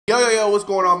Yo, what's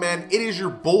going on, man? It is your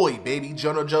boy, baby,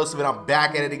 Joenojoseph, and I'm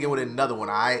back at it again with another one,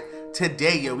 alright?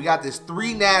 Today, yo, we got this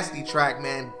 3 Nasty track,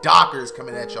 man. Docker's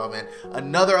coming at y'all, man.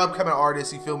 Another upcoming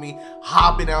artist, you feel me?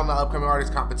 Hopping out on the upcoming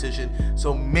artist competition.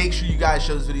 So make sure you guys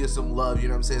show this video some love, you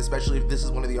know what I'm saying? Especially if this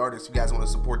is one of the artists you guys want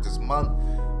to support this month.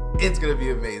 It's gonna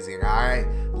be amazing, alright?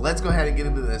 Let's go ahead and get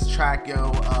into this track,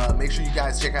 yo. Make sure you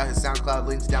guys check out his SoundCloud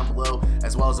links down below,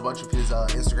 as well as a bunch of his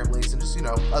Instagram links and just, you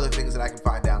know, other things that I can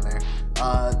find down there.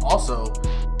 Also,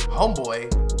 homeboy,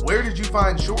 where did you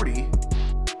find Shorty?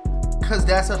 Cause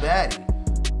that's a baddie.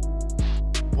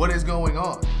 What is going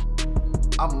on?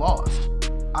 I'm lost.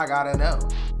 I gotta know.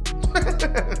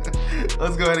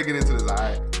 Let's go ahead and get into this,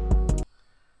 alright?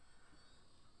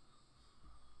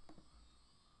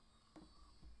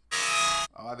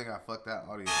 Oh, I think I fucked that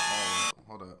audio all up.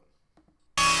 Hold up.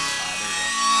 Alright, there we go.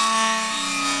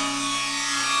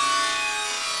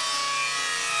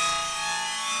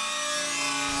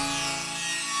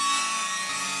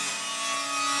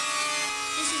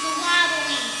 This is a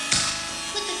wobbly.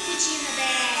 Put the coochie in the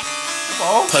bag.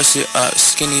 Push it up,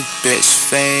 skinny bitch,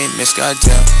 famous,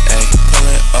 goddamn, ayy. Pull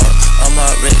it up, on my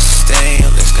wrist,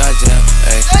 stainless, goddamn,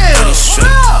 ayy.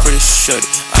 Pretty shorty,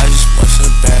 I just want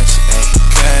some bags, ayy.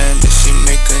 Can she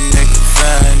make a nigga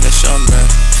vanish, I'm man.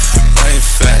 Brain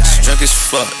fast, drunk as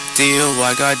fuck,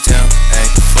 DUI, goddamn, ayy.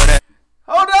 For that.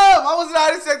 Hold up, I was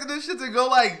not expecting this shit to go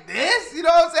like this. You know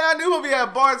what I'm saying? I knew we'd be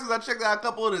at bars because I checked out a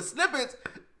couple of the snippets.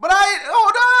 But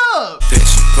hold up!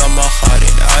 Bitch, got my heart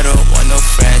and I don't want no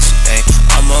friends, ayy.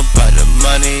 I'm about the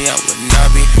money, I would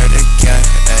not be hurt again,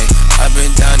 ayy. I've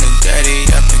been down and dirty,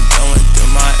 I've been going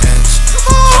through my ends.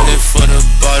 100 for the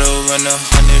bottle and 100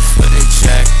 for the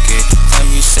jacket. Time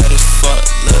you said as fuck,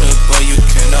 little boy, you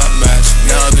cannot match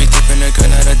me. Now I be dipping the gun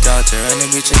at a doctor, and I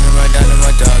be checking right down to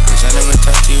my doctors. I never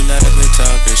talk to you, not a big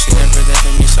talker. She never there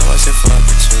for me, so I said fuck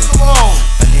it too.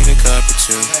 I need a cup or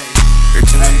two, you're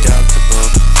too undoubtable.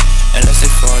 Unless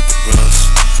they fought the rules,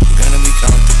 we're gonna be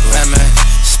comfortable. Batman,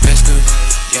 space good,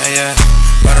 yeah.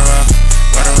 Run around.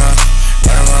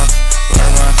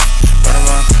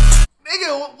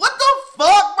 Nigga, what the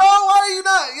fuck, bro? Why are you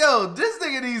not? Yo, this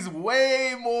nigga needs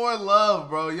way more love,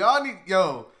 bro. Y'all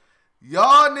niggas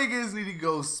need to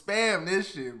go spam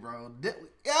this shit, bro.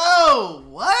 Yo,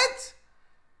 what?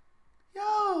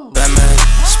 Yo. Batman,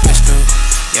 space good,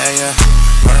 yeah.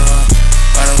 Run around.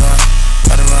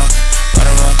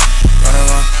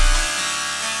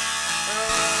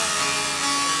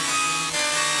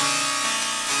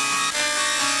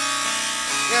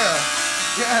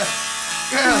 Yeah.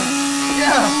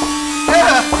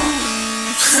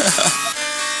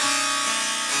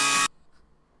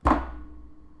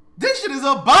 This shit is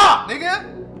a bop, nigga.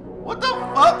 What the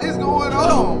fuck is going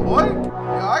on, boy?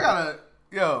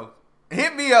 Yo,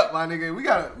 hit me up, my nigga.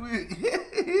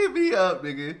 Hit me up,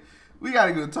 nigga. We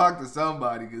gotta go talk to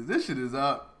somebody, because this shit is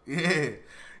up. Yeah.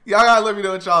 Y'all gotta let me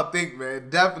know what y'all think, man.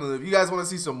 Definitely. If you guys want to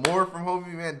see some more from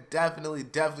homie, man, definitely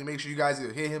make sure you guys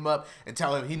either hit him up and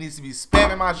tell him he needs to be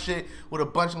spamming my shit with a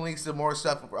bunch of links to more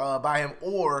stuff by him,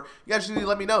 or you guys just need to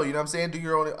let me know, you know what I'm saying? Do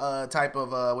your own type of,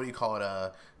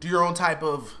 do your own type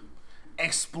of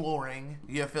exploring,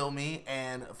 you feel me?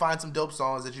 And find some dope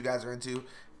songs that you guys are into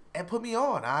and put me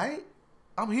on, alright?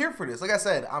 I'm here for this. Like I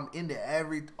said, I'm into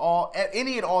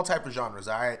any and all type of genres,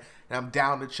 alright? And I'm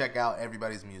down to check out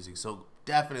everybody's music. So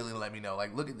definitely let me know.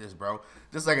 Like, look at this, bro.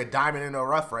 Just like a diamond in the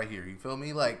rough right here. You feel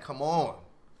me? Like, come on.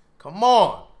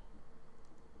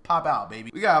 Pop out, baby.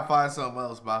 We gotta find something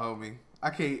else, my homie. I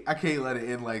can't let it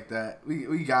end like that.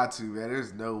 We got to, man.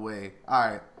 There's no way.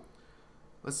 Alright.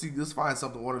 Let's find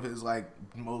something, one of his like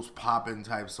most poppin'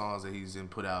 type songs that he's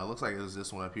put out. It looks like it was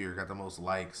this one up here. Got the most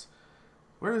likes.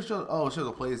 Where is it show? Oh, it shows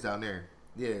the plays down there.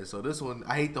 Yeah, so this one,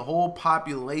 I hate the whole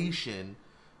population.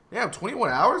 Damn,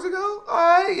 21 hours ago?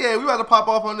 Alright, yeah, we about to pop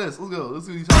off on this. Let's go. Let's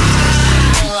see what he's talking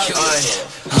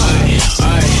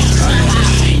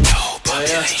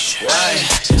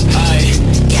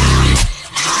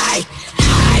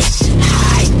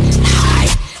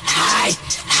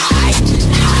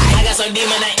I got some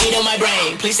demon I eat on my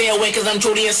brain. Please stay away cause I'm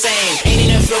truly insane. Ain't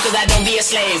in the flow cause I don't be a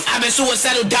slave. I've been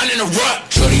suicidal down in the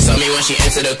rut. Shorty saw me when she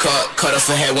entered the cut. Cut off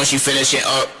her head when she finished it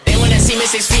up. They wanna see me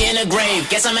 6 feet in the grave.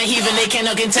 Guess I'm a heathen, they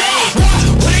cannot contain.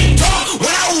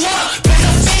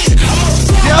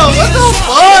 Yo, what the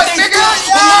fuck, nigga?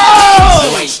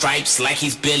 Yo! White stripes like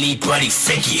he's Billy, bloody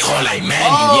Finky. Hold like man.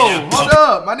 Oh, hold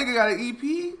up. My nigga got an EP?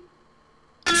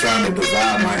 Trying to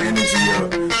divide my energy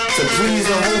up to please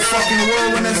the whole fucking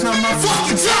world when that's not my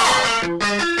fucking job.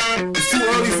 It's too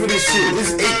early for this shit.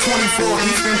 It's 8:24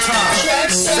 Eastern time.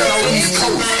 Shout out East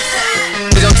Coast.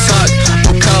 We don't talk,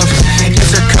 I'm cold.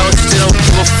 It's your coach, still don't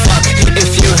give a fuck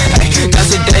if you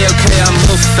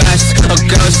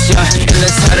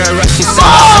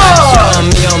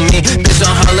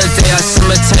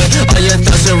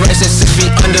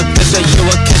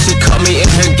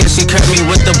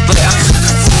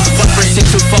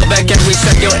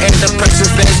check your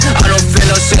antidepressant phase. I don't feel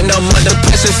no shit, no more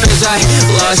depression phase. I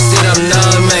lost it, I'm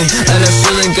numb, and the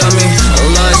feeling got me. I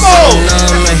lost it, I'm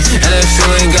numb, and the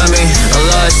feeling got me. I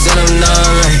lost it, I'm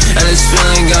numb, and this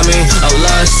feeling got me. I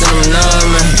lost it, I'm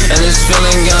numb, and this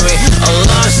feeling got me. I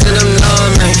lost it, I'm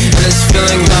numb, and this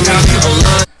feeling got me. I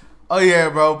lost. Oh yeah,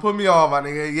 bro, put me on, my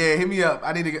nigga. Yeah, hit me up.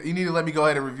 You need to let me go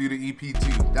ahead and review the EP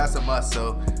too. That's a must.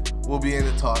 So we'll be in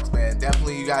the talks, man.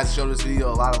 Definitely, you guys show this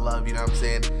video a lot of love. You know what I'm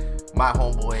saying? My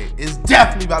homeboy is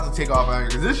definitely about to take off out here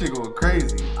because this shit going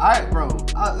crazy. Bro,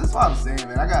 that's what I'm saying,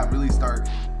 man. I gotta really start.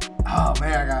 Oh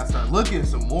man, I gotta start looking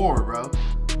some more, bro.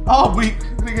 Oh,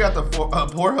 nigga got the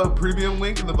Pornhub premium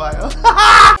link in the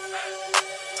bio.